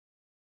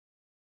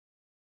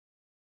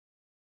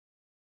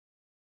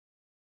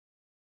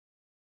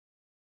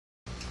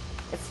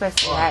It's supposed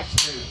to be that. 1,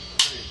 2,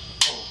 3,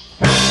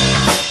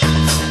 4.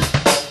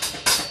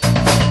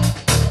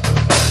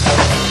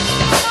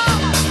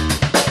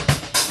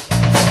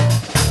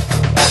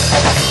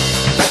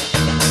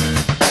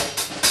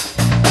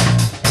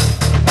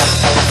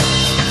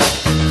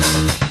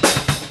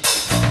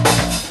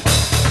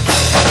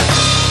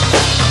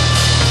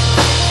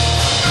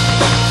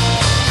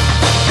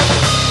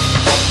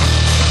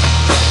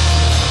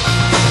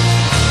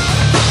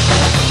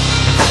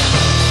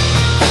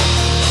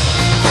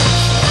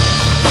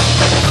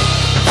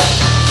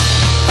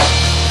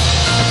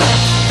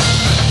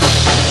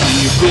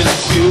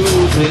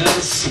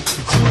 This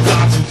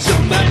got to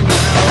turn back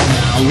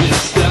now it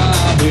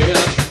started.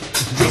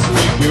 Just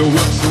make me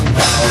work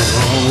somehow.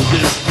 All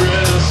this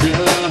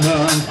pressure,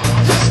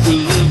 just to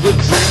live the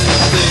dream.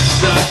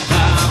 Mistakes I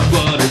have,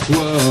 but it's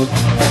worth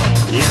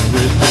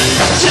everything.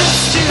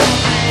 Just to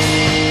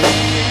be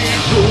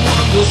the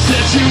one to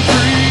set you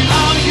free.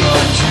 All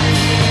your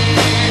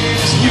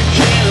dreams you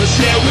can't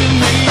share with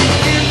me.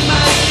 In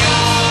my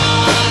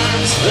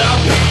arms,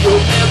 I'll be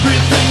your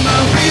everything, my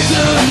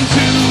reason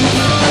to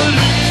believe.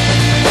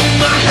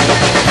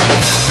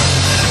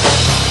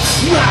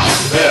 My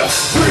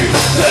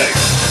everything.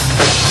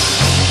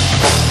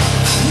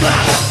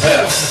 My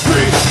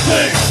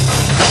everything.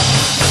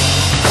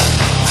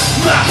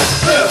 My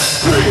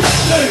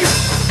everything.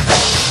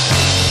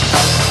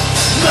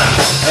 My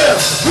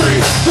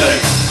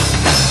everything.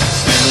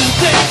 Still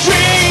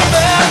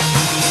daydreaming.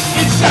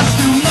 It's just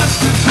too much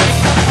to take.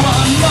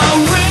 One more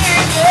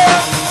ring,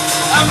 yeah.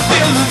 I'm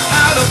feeling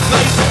out of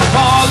place.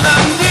 All I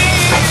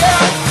need,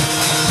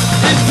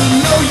 yeah, is to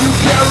know you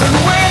care, and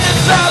when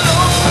it's all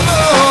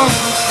over,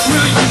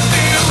 will you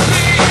still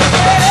be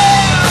there?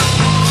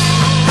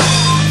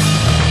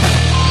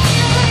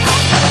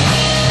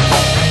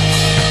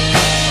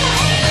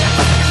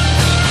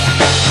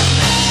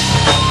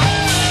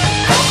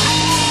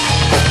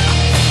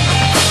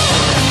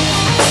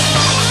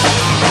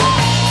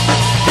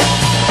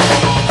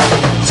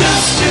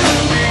 Just to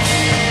be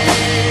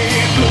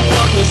the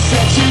one that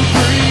sets you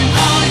free.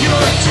 All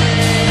your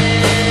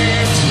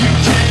dreams you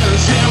can't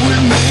share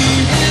with me.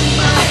 In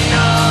my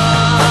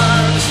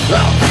arms,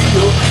 I'll be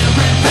your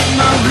everything,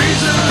 my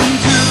reason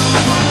to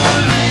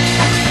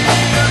believe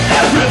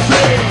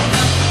everything.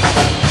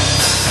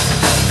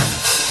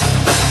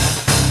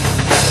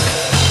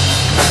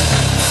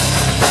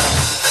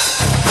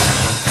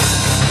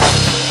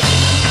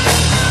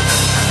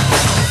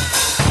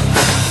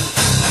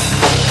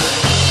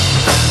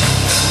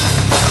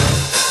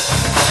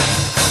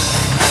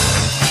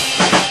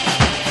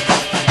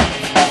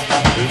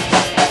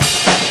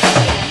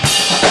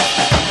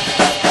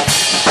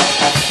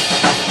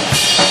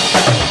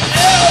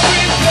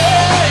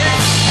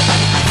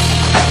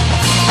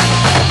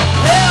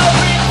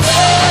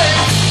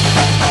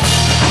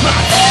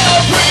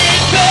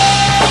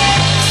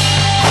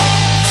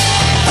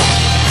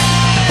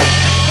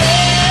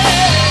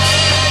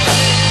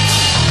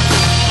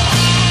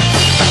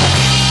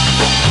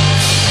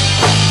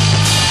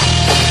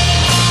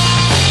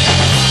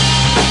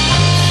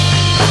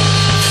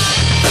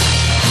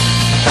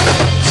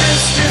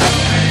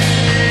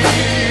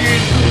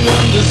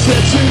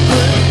 Set you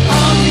free.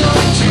 All your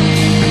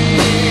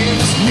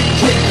dreams you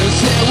can't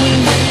share with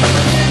me.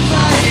 In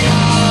my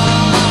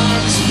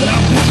arms,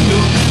 I'll be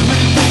your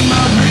everything,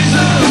 my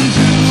reason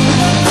to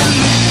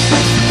believe.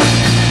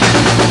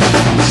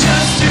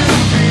 Just to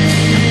be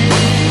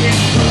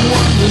the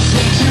one that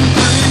set you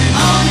free.